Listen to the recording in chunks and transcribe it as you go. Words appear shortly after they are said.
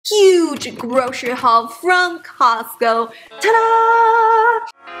huge grocery haul from Costco. Ta-da!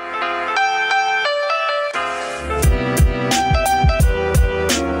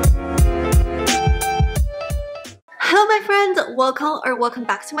 Hello my friends, welcome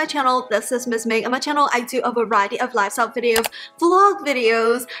back to my channel. This is Miss Meg. On my channel I do a variety of lifestyle videos, vlog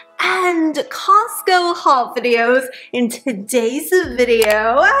videos, and Costco haul videos. In today's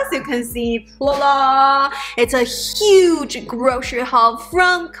video, as you can see, voila, it's a huge grocery haul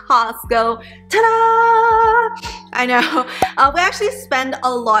from Costco. Ta-da! I know, we actually spend a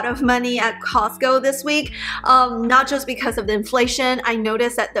lot of money at Costco this week, not just because of the inflation. I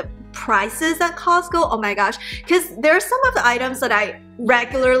noticed that the prices at Costco, oh my gosh, because there are some of the items that I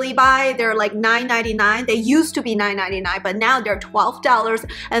regularly buy, they're like $9.99. They used to be $9.99, but now they're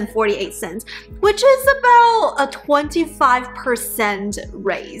 $12.48, which is about a 25%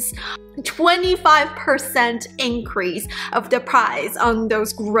 raise. 25% increase of the price on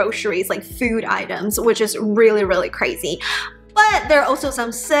those groceries, like food items, which is really crazy. But there are also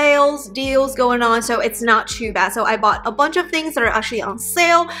some sales, deals going on, so it's not too bad. So I bought a bunch of things that are actually on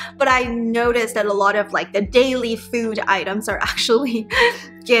sale, but I noticed that a lot of like the daily food items are actually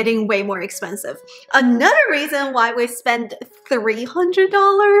getting way more expensive. Another reason why we spend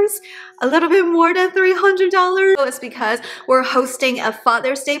 $300, a little bit more than $300, is because we're hosting a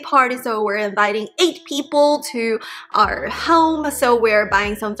Father's Day party. So we're inviting 8 people to our home. So we're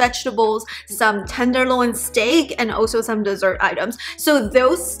buying some vegetables, some tenderloin steak, and also some dessert items. So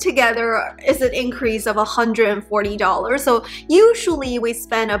those together is an increase of $140. So usually we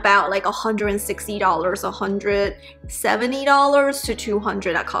spend about like $160, $170 to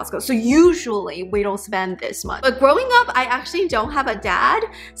 $200 at Costco. So usually we don't spend this much. But growing up, I actually don't have a dad,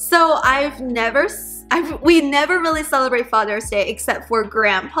 so we never really celebrate Father's Day except for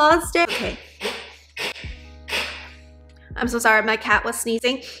Grandpa's Day. Okay. I'm so sorry, my cat was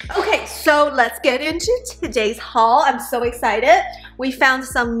sneezing. Okay, so let's get into today's haul. I'm so excited. We found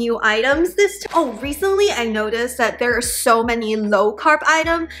some new items recently I noticed that there are so many low carb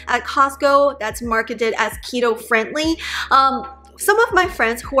items at Costco that's marketed as keto friendly. Some of my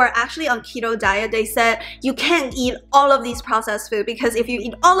friends who are actually on keto diet, they said you can't eat all of these processed food because if you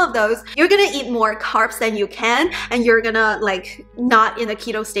eat all of those, you're gonna eat more carbs than you can and you're gonna like not in a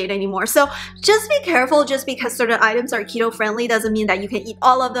keto state anymore. So just be careful. Just because certain items are keto friendly doesn't mean that you can eat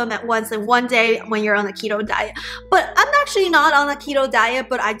all of them at once in one day when you're on a keto diet. But I'm actually not on a keto diet,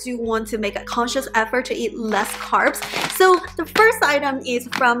 but I do want to make a conscious effort to eat less carbs. So the first item is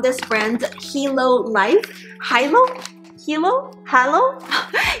from this brand, Hilo Life. Hilo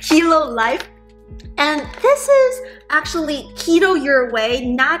Life. And this is actually keto your way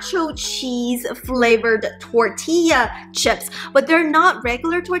nacho cheese flavored tortilla chips, but they're not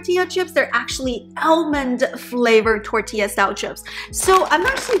regular tortilla chips, they're actually almond flavored tortilla style chips. So I'm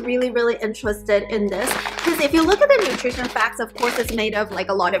actually really interested in this because if you look at the nutrition facts, of course it's made of like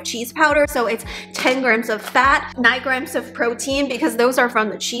a lot of cheese powder, so it's 10 grams of fat, 9 grams of protein because those are from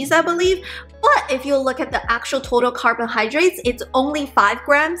the cheese, I believe. But if you look at the actual total carbohydrates, it's only 5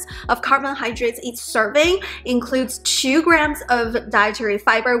 grams of carbohydrates each serving, includes 2 grams of dietary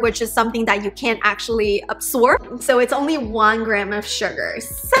fiber, which is something that you can't actually absorb. So it's only 1 gram of sugar.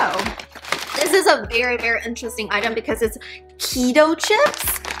 So this is a very interesting item because it's keto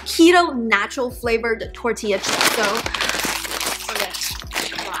chips, keto natural flavored tortilla chips. So we're gonna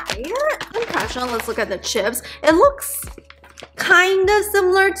try it. Impression, let's look at the chips. It looks kind of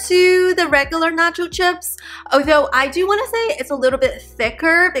similar to the regular nacho chips, although I do want to say it's a little bit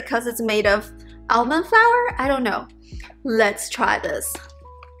thicker because it's made of almond flour. I don't know. Let's try this.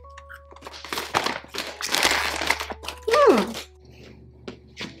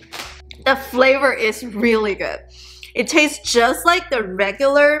 The flavor is really good. It tastes just like the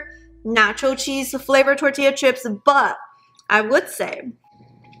regular nacho cheese flavored tortilla chips, but I would say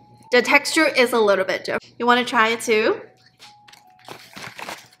the texture is a little bit different. You want to try it too?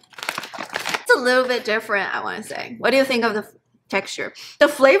 A little bit different, I want to say. What do you think of the texture? The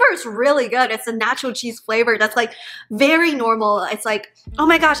flavor is really good. It's a natural cheese flavor that's like very normal. It's like, oh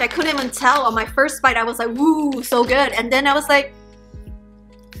my gosh, I couldn't even tell on my first bite. I was like, woo, so good. And then I was like,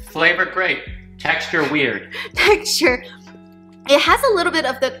 flavor great, texture weird. Texture, it has a little bit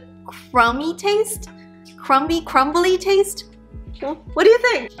of the crummy taste, crumbly taste. What do you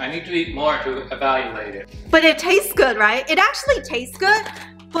think? I need to eat more to evaluate it. But it tastes good, right? It actually tastes good,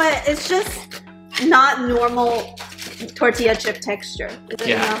 but it's just not normal tortilla chip texture. Is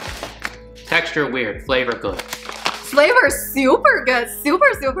it enough? Texture weird, flavor good. Flavor super good,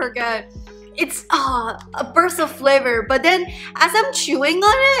 super good. It's a burst of flavor, but then as I'm chewing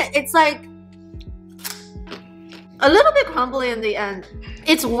on it, it's like a little bit crumbly in the end.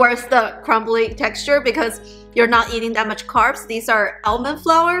 It's worth the crumbly texture because you're not eating that much carbs. These are almond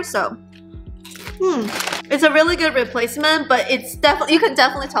flour, so it's a really good replacement, but it's definitely, you can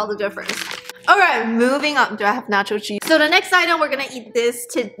definitely tell the difference. All right, moving on. Do I have nacho cheese? So the next item, we're gonna eat this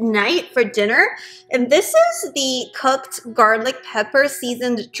tonight for dinner. And this is the cooked garlic pepper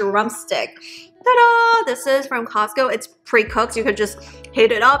seasoned drumstick. Ta-da! This is from Costco. It's pre-cooked. You could just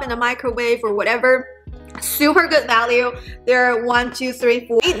heat it up in the microwave or whatever. Super good value. There are 1, 2, 3,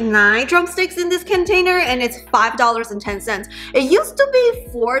 4, 8, 9 drumsticks in this container, and it's $5.10. It used to be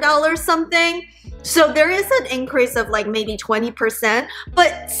 $4 something. So there is an increase of like maybe 20%,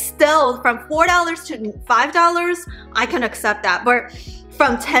 but still from $4 to $5, I can accept that. But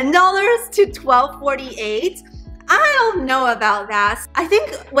from $10 to $12.48, I don't know about that. I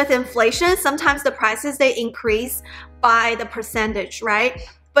think with inflation, sometimes the prices, they increase by the percentage, right?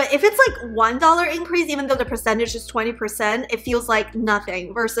 But if it's like $1 increase, even though the percentage is 20%, it feels like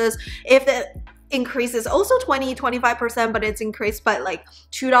nothing. Versus if the increase is also 20-25%, but it's increased by like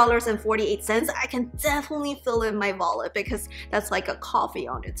 $2.48, I can definitely fill in my wallet because that's like a coffee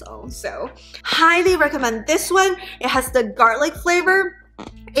on its own. So highly recommend this one. It has the garlic flavor.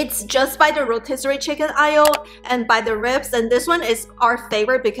 It's just by the rotisserie chicken aisle and by the ribs, and this one is our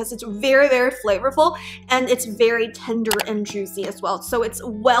favorite because it's very, very flavorful and it's very tender and juicy as well. So it's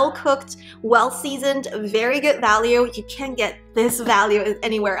well cooked, well seasoned, very good value. You can't get this value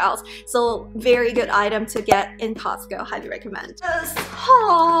anywhere else. So very good item to get in Costco. Highly recommend.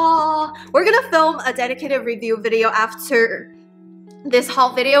 We're gonna film a dedicated review video after this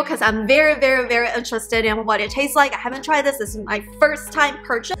haul video because I'm very, very, very interested in what it tastes like. I haven't tried this. This is my first time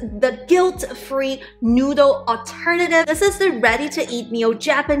purchase. The guilt-free noodle alternative. This is the ready-to-eat meal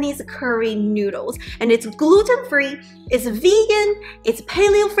Japanese curry noodles, and it's gluten-free, it's vegan, it's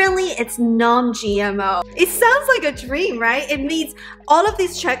paleo-friendly, it's non-GMO. It sounds like a dream, right? It meets all of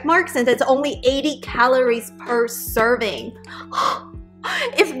these check marks and it's only 80 calories per serving.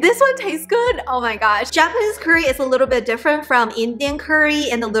 If this one tastes good, oh my gosh. Japanese curry is a little bit different from Indian curry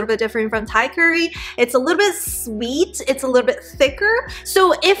and a little bit different from Thai curry. It's a little bit sweet, it's a little bit thicker.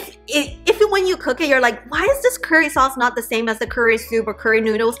 So if when you cook it, you're like, why is this curry sauce not the same as the curry soup or curry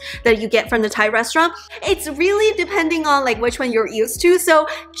noodles that you get from the Thai restaurant? It's really depending on like which one you're used to. So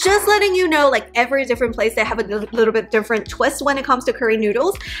just letting you know, like every different place, they have a little bit different twist when it comes to curry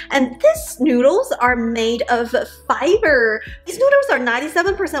noodles. And these noodles are made of fiber. These noodles are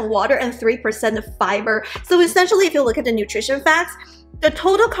 97% water and 3% fiber. So essentially, if you look at the nutrition facts, the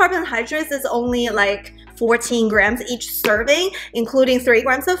total carbohydrates is only like 14 grams each serving, including 3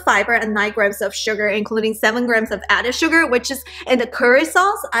 grams of fiber and 9 grams of sugar, including 7 grams of added sugar, which is in the curry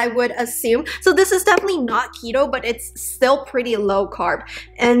sauce, I would assume. So this is definitely not keto, but it's still pretty low carb.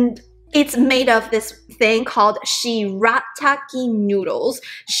 And it's made of this thing called Shirataki noodles.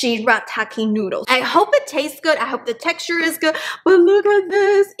 Shirataki noodles. I hope it tastes good. I hope the texture is good. But look at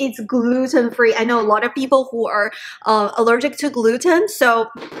this. It's gluten-free. I know a lot of people who are allergic to gluten. So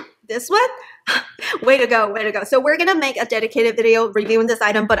this one, way to go, way to go. So we're gonna make a dedicated video reviewing this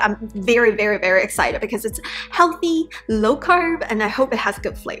item, but I'm very, very, very excited because it's healthy, low carb, and I hope it has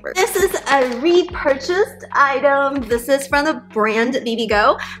good flavor. This is a repurchased item. This is from the brand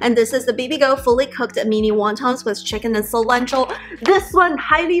Bibigo, and this is the Bibigo fully cooked mini wontons with chicken and cilantro. This one,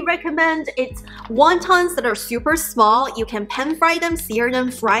 highly recommend. It's wontons that are super small. You can pan fry them, sear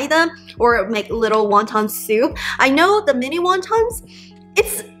them, fry them, or make little wonton soup. I know the mini wontons,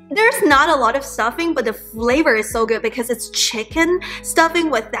 there's not a lot of stuffing, but the flavor is so good because it's chicken stuffing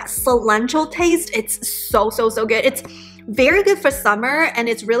with that cilantro taste. It's so, so, so good. It's very good for summer, and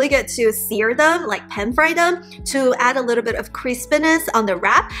it's really good to sear them, like pan fry them, to add a little bit of crispiness on the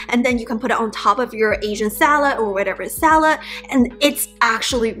wrap, and then you can put it on top of your Asian salad or whatever salad, and it's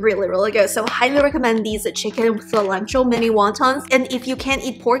actually really, really good. So highly recommend these chicken cilantro mini wontons. And if you can't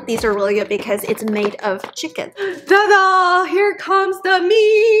eat pork, these are really good because it's made of chicken. Ta-da! Here comes the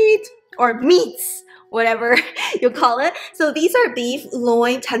meat, or meats, whatever you call it. So these are beef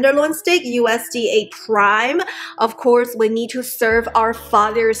loin, tenderloin steak, USDA prime. Of course, we need to serve our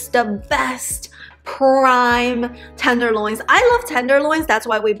fathers the best prime tenderloins. I love tenderloins, that's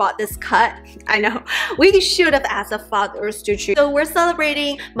why we bought this cut. I know, we should have asked the fathers to choose. So we're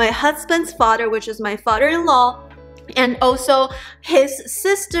celebrating my husband's father, which is my father-in-law, and also his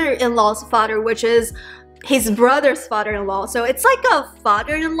sister-in-law's father, which is his brother's father-in-law. So it's like a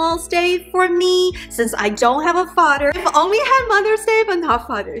father-in-law's day for me since I don't have a father. I've only had Mother's Day but not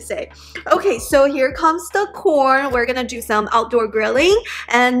Father's Day. Okay, so here comes the corn. We're gonna do some outdoor grilling,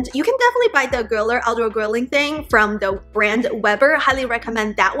 and you can definitely buy the griller outdoor grilling thing from the brand Weber. Highly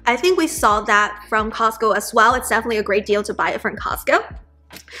recommend that one. I think we saw that from Costco as well. It's definitely a great deal to buy it from Costco.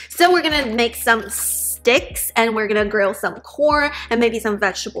 So we're gonna make some sticks and we're gonna grill some corn and maybe some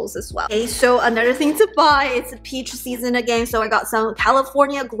vegetables as well. Okay, so another thing to buy, it's peach season again, so I got some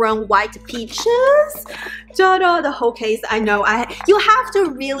California grown white peaches. Ta-da, the whole case. I know you have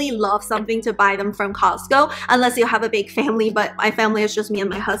to really love something to buy them from Costco unless you have a big family, but my family is just me and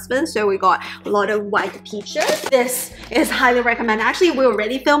my husband, so we got a lot of white peaches. This is highly recommended. Actually, we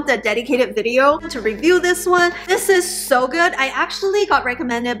already filmed a dedicated video to review this one. This is so good. I actually got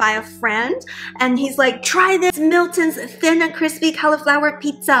recommended by a friend and he's like, try this Milton's thin and crispy cauliflower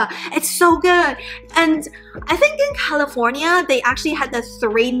pizza. It's so good. And I think in California, they actually had the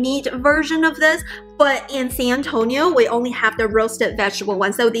 3-meat version of this, but in San Antonio, we only have the roasted vegetable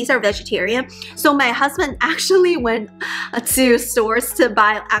one. So these are vegetarian. So my husband actually went to stores to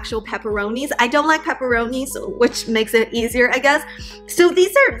buy actual pepperonis. I don't like pepperonis, which makes it easier, I guess. So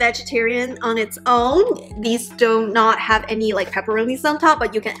these are vegetarian on its own. These do not have any like pepperonis on top,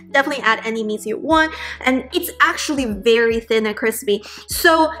 but you can definitely add any meats you want. And it's actually very thin and crispy.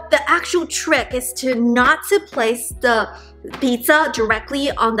 So the actual trick is to not to place the pizza directly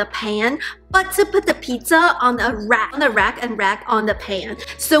on the pan, but to put the pizza on a rack on the pan.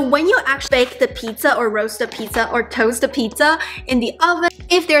 So when you actually bake the pizza or roast the pizza or toast the pizza in the oven,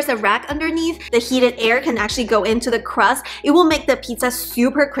 if there's a rack underneath, the heated air can actually go into the crust. It will make the pizza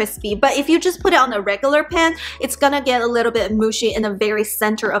super crispy. But if you just put it on a regular pan, it's gonna get a little bit mushy in the very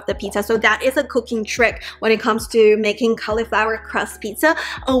center of the pizza. So that is a cooking trick when it comes to making cauliflower crust pizza.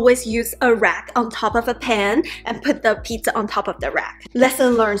 Always use a rack on top of a pan and put the pizza on top of the rack.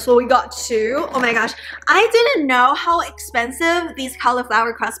 Lesson learned. So we got 2. Oh my gosh, I didn't know how expensive these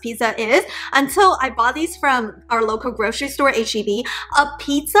cauliflower crust pizza is until I bought these from our local grocery store, H-E-B. A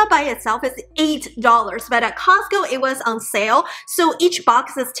pizza by itself is $8, but at Costco it was on sale. So each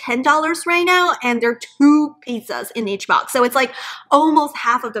box is $10 right now, and there are 2 pizzas in each box. So it's like almost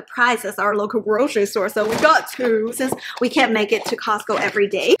half of the price as our local grocery store. So we got 2 since we can't make it to Costco every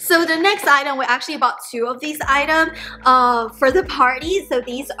day. So the next item, we actually bought 2 of these items for the party. So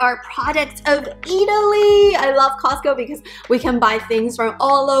these are products of Italy. I love Costco because we can buy things from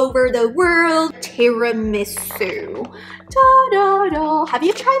all over the world. Tiramisu. Ta-da-da. Have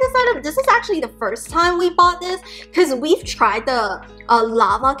you tried this item? This is actually the first time we bought this because we've tried the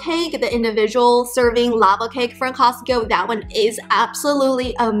lava cake, the individual serving lava cake from Costco. That one is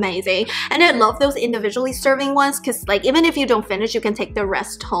absolutely amazing. And I love those individually serving ones because like even if you don't finish, you can take the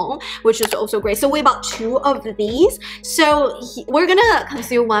rest home, which is also great. So we bought 2 of these. So we're gonna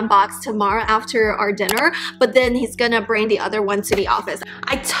consume 1 box tomorrow after our dinner, but then he's gonna bring the other one to the office.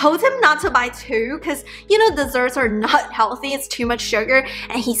 I told him not to buy 2 because you know desserts are not healthy. It's too much sugar,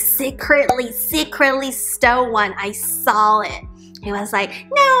 and he secretly stole one. I saw it. He was like,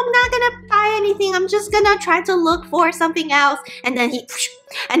 no, I'm not gonna buy anything. I'm just gonna try to look for something else. And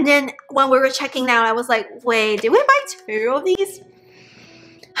then when we were checking out, I was like, wait, did we buy 2 of these?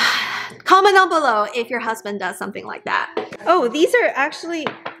 Comment down below if your husband does something like that. Oh, these are actually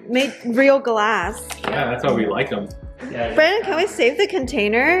made real glass. Yeah, that's why we like them. Yeah. Brandon, can we save the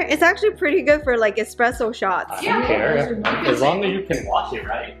container? It's actually pretty good for like espresso shots. I don't care. As long as you can wash it,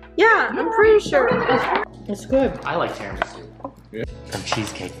 right? Yeah, I'm pretty sure. It's good. I like tiramisu. Yeah. From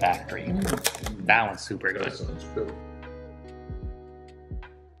Cheesecake Factory. That one's super good.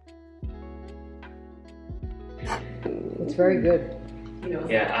 It's very good.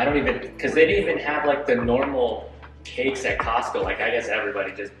 Yeah, I don't even, because they didn't even have like the normal cakes at Costco. Like I guess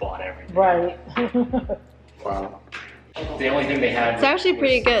everybody just bought everything. Right. Wow. The only thing they had It's actually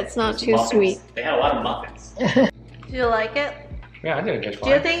pretty good. It's not too sweet. They had a lot of muffins. Do you like it? Yeah, I think it tastes Do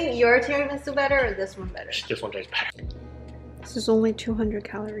you fine. think your tiramisu better or this one better? This one tastes better. This is only 200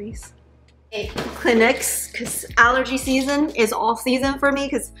 calories. Clinics, because allergy season is off season for me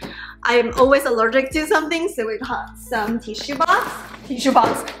because I'm always allergic to something. So we got some tissue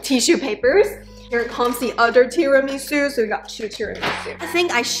papers. Here comes the other tiramisu, so we got 2 tiramisu. I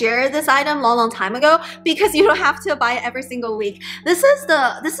think I shared this item long time ago because you don't have to buy it every single week. This is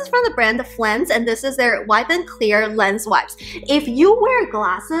from the brand Flens, and this is their Wipe and Clear Lens Wipes. If you wear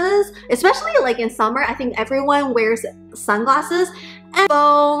glasses, especially like in summer, I think everyone wears sunglasses and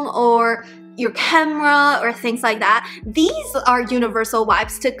phone or your camera or things like that. These are universal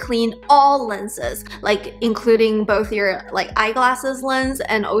wipes to clean all lenses, like including both your like eyeglasses lens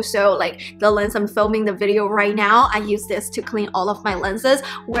and also like the lens I'm filming the video right now. I use this to clean all of my lenses.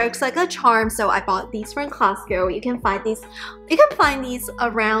 Works like a charm. So I bought these from Costco. You can find these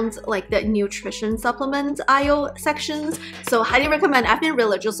around like the nutrition supplement aisle sections. So highly recommend. I've been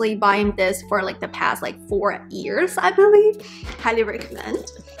religiously buying this for like the past like 4 years, I believe. Highly recommend.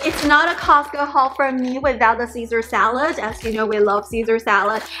 It's not a Costco haul for me without the Caesar salad. As you know, we love Caesar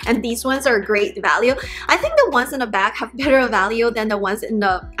salad, and these ones are great value. I think the ones in the back have better value than the ones in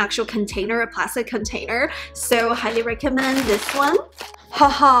the actual container, a plastic container. So highly recommend this one.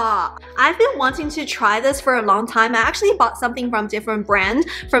 Haha, I've been wanting to try this for a long time. I actually bought something from different brands,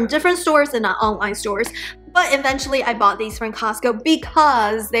 from different stores and online stores. But eventually I bought these from Costco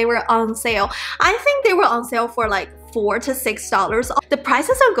because they were on sale. I think they were on sale for like $4 to $6. The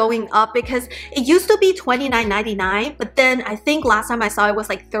prices are going up because it used to be $29.99, but then I think last time I saw it was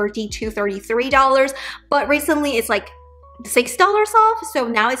like $32, $33. But recently it's like $6 off, so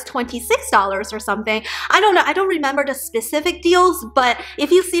now it's $26 or something. I don't know, I don't remember the specific deals, but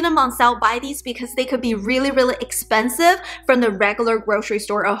if you see them on sale, buy these because they could be really expensive from the regular grocery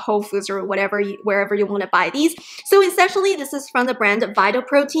store or Whole Foods or whatever, wherever you want to buy these. So essentially this is from the brand Vital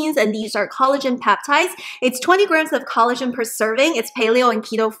Proteins, and these are collagen peptides. It's 20 grams of collagen per serving. It's paleo and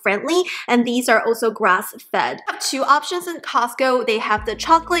keto friendly, and these are also grass fed. I have two options in Costco. They have the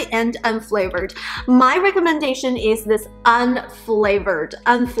chocolate and unflavored. My recommendation is this unflavored,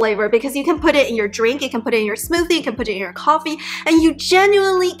 because you can put it in your drink, you can put it in your smoothie, you can put it in your coffee, and you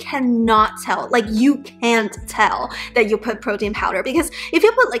genuinely cannot tell, like you can't tell that you put protein powder. Because if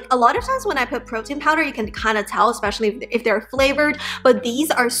you put, like a lot of times when I put protein powder, you can kind of tell, especially if they're flavored, but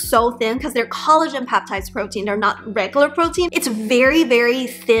these are so thin because they're collagen peptides protein, they're not regular protein. It's very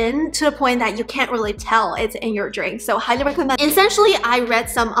thin to the point that you can't really tell it's in your drink. So highly recommend. Essentially, I read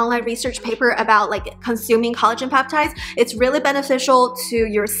some online research paper about like consuming collagen peptides. It's really beneficial to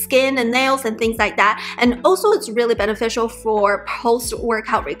your skin and nails and things like that. And also it's really beneficial for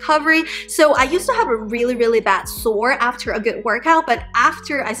post-workout recovery. So I used to have a really bad sore after a good workout, but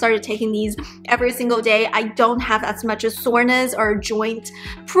after I started taking these every single day, I don't have as much soreness or joint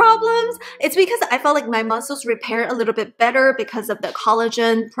problems. It's because I felt like my muscles repair a little bit better because of the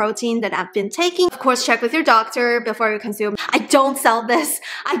collagen protein that I've been taking. Of course, check with your doctor before you consume. I don't sell this.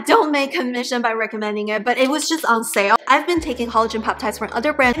 I don't make commission by recommending it, but it was just on sale. I've been taking collagen peptides from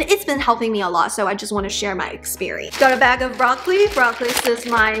other brands and it's been helping me a lot, so I just want to share my experience. Got a bag of broccoli. Broccoli is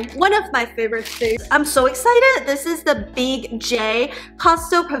one of my favorite foods. I'm so excited. This is the Big J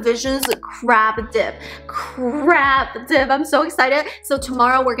Costco Provisions crab dip. Crab dip. I'm so excited. So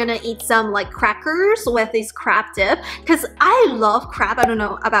tomorrow we're gonna eat some like crackers with this crab dip because I love crab. I don't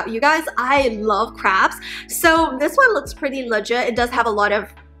know about you guys. I love crabs. So this one looks pretty legit. It does have a lot of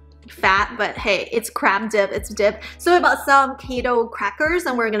fat, but hey, it's crab dip, it's dip. So I bought some keto crackers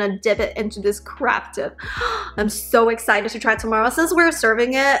and we're gonna dip it into this crab dip. I'm so excited to try it tomorrow. Since we're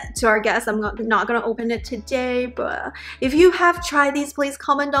serving it to our guests, I'm not gonna open it today, but if you have tried these, please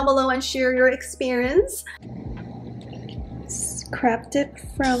comment down below and share your experience. Crab dip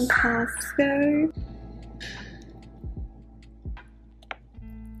from Costco.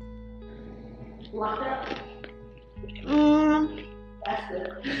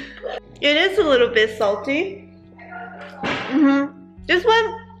 It is a little bit salty. This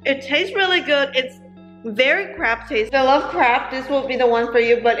one, it tastes really good. It's very crab taste. I love crab. This will be the one for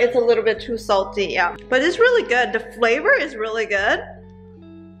you, but it's a little bit too salty, yeah. But it's really good. The flavor is really good.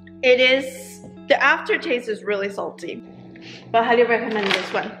 It is, the aftertaste is really salty. But I highly recommend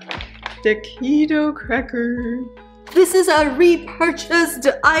this one. The Keto Crackers. This is a repurchased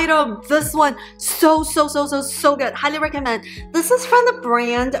item. This one, so good. Highly recommend. This is from the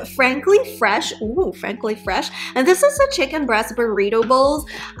brand Frankly Fresh. Ooh, Frankly Fresh. And this is the chicken breast burrito bowls.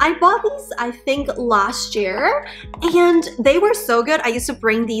 I bought these, I think, last year, and they were so good. I used to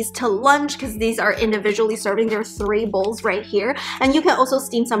bring these to lunch because these are individually serving. There are 3 bowls right here. And you can also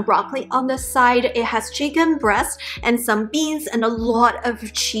steam some broccoli on the side. It has chicken breast and some beans and a lot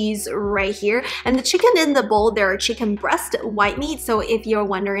of cheese right here. And the chicken in the bowl, there are chicken breast white meat. So if you're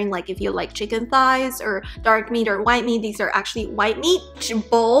wondering like if you like chicken thighs or dark meat or white meat, these are actually white meat. Each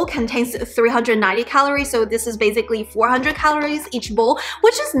bowl contains 390 calories, so this is basically 400 calories each bowl,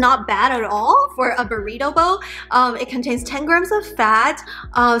 which is not bad at all for a burrito bowl. It contains 10 grams of fat,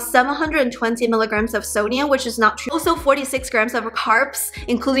 720 milligrams of sodium, which is not true. Also 46 grams of carbs,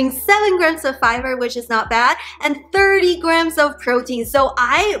 including 7 grams of fiber, which is not bad, and 30 grams of protein. So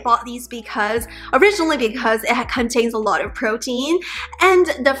I bought these originally because it had contained contains a lot of protein, and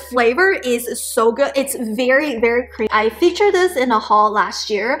the flavor is so good. It's very, very creamy. I featured this in a haul last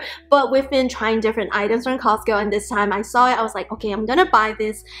year, but we've been trying different items from Costco, and this time I saw it, I was like, okay, I'm gonna buy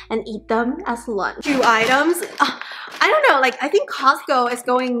this and eat them as lunch. 2 items. I don't know, like I think Costco is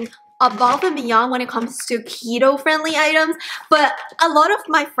going above and beyond when it comes to keto friendly items, but a lot of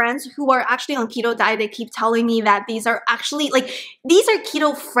my friends who are actually on keto diet, they keep telling me that these are actually like, these are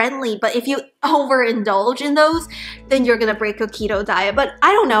keto friendly, but if you overindulge in those, then you're gonna break a keto diet. But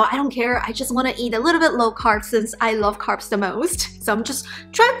I don't know, I don't care. I just want to eat a little bit low carb since I love carbs the most. So I'm just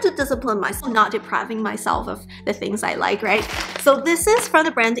trying to discipline myself, not depriving myself of the things I like, right? So this is from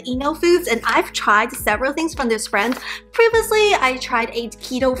the brand Eno Foods, and I've tried several things from this brand. Previously, I tried a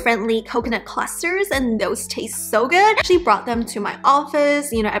keto friendly coconut clusters, and those taste so good. I actually brought them to my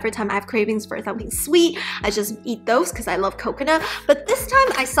office. You know, every time I have cravings for something sweet, I just eat those because I love coconut. But this time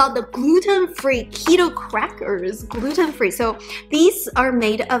I saw the gluten-free Keto Crackers, gluten-free. So these are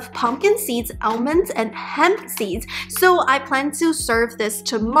made of pumpkin seeds, almonds, and hemp seeds. So I plan to serve this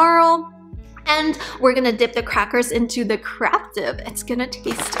tomorrow. And we're gonna dip the crackers into the crab dip. It's gonna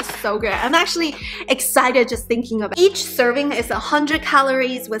taste so good. I'm actually excited just thinking about it. Each serving is 100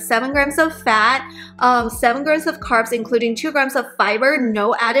 calories with 7 grams of fat, 7 grams of carbs, including 2 grams of fiber,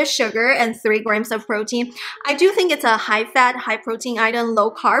 no added sugar, and 3 grams of protein. I do think it's a high fat, high protein item,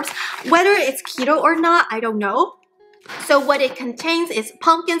 low carbs. Whether it's keto or not, I don't know. So what it contains is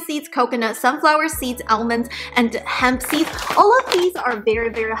pumpkin seeds, coconut, sunflower seeds, almonds, and hemp seeds. All of these are very,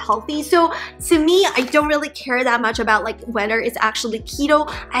 very healthy. So to me, I don't really care that much about like whether it's actually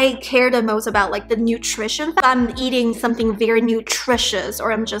keto. I care the most about like the nutrition. If I'm eating something very nutritious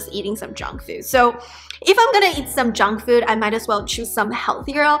or I'm just eating some junk food. So if I'm gonna eat some junk food, I might as well choose some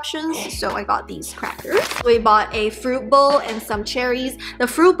healthier options. So I got these crackers. We bought a fruit bowl and some cherries. The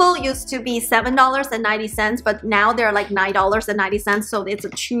fruit bowl used to be $7.90, but now they're like $9.90, so it's a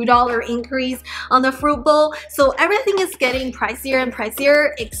 $2 increase on the fruit bowl. So everything is getting pricier and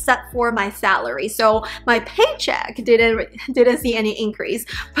pricier except for my salary. So my paycheck didn't see any increase,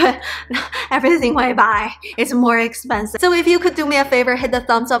 but everything I buy is more expensive. So if you could do me a favor, hit the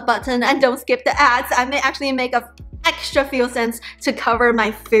thumbs up button and don't skip the ads. I may actually make a extra few cents to cover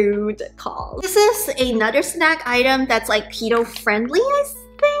my food costs. This is another snack item that's like keto friendly, I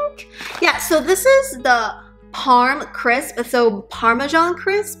think. Yeah, so this is the Parm crisp, so Parmesan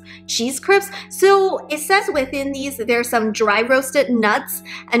crisp, cheese crisp. So it says within these there's some dry roasted nuts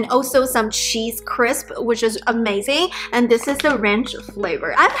and also some cheese crisp, which is amazing. And this is the ranch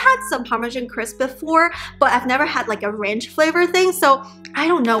flavor. I've had some Parmesan crisp before, but I've never had like a ranch flavor thing. So I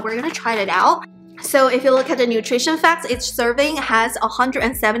don't know, we're gonna try it out. So if you look at the nutrition facts, each serving has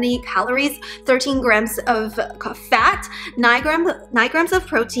 170 calories, 13 grams of fat, 9 grams of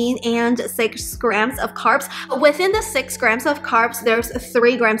protein, and 6 grams of carbs. Within the 6 grams of carbs, there's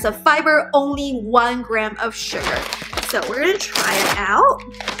 3 grams of fiber, only 1 gram of sugar. So we're gonna try it out.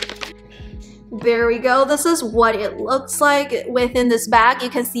 There we go. This is what it looks like. Within this bag, you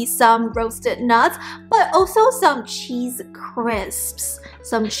can see some roasted nuts, but also some cheese crisps.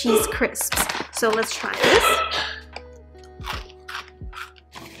 Some cheese crisps. So let's try this.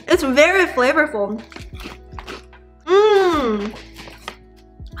 It's very flavorful.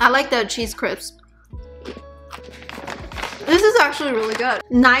 I like the cheese crisps. This is actually really good.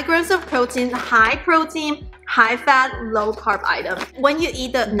 9 grams of protein, high fat, low carb item. When you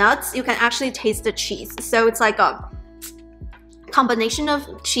eat the nuts, you can actually taste the cheese. So it's like a combination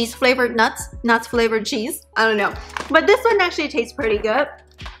of cheese flavored nuts flavored cheese. I don't know. But this one actually tastes pretty good.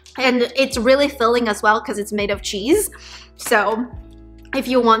 And it's really filling as well because it's made of cheese. So if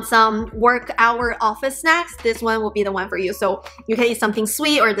you want some work hour office snacks, this one will be the one for you. So you can eat something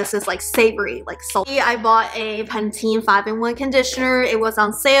sweet, or this is like savory, like salty. I bought a Pantene 5-in-1 conditioner. It was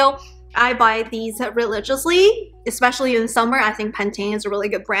on sale. I buy these religiously, especially in summer. I think Pantene is a really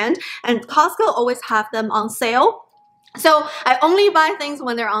good brand, and Costco always have them on sale. So I only buy things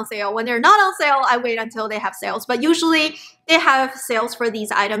when they're on sale. When they're not on sale, I wait until they have sales. But usually they have sales for these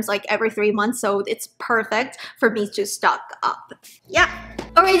items like every 3 months, so it's perfect for me to stock up. Yeah.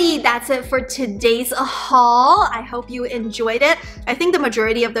 Alrighty, that's it for today's haul. I hope you enjoyed it. I think the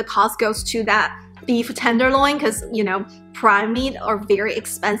majority of the cost goes to that beef tenderloin because, you know, prime meat are very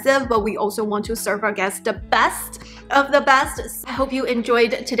expensive, but we also want to serve our guests the best. of the best. I hope you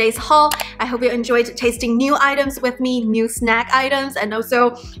enjoyed today's haul. I hope you enjoyed tasting new items with me, new snack items, and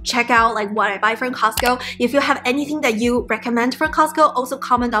also check out like what I buy from Costco. If you have anything that you recommend from Costco, also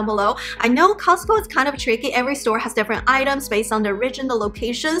comment down below. I know Costco is kind of tricky. Every store has different items based on the region, the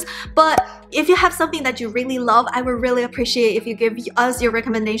locations, but if you have something that you really love, I would really appreciate if you give us your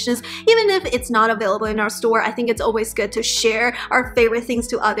recommendations. Even if it's not available in our store, I think it's always good to share our favorite things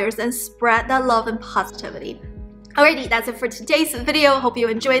to others and spread that love and positivity. Alrighty, that's it for today's video. Hope you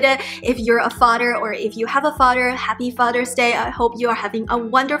enjoyed it. If you're a father or if you have a father, happy Father's Day. I hope you are having a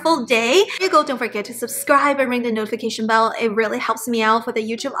wonderful day. Before you go, don't forget to subscribe and ring the notification bell. It really helps me out for the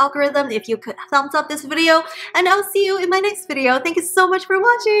YouTube algorithm if you could thumbs up this video. And I'll see you in my next video. Thank you so much for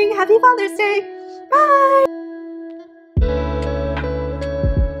watching. Happy Father's Day. Bye!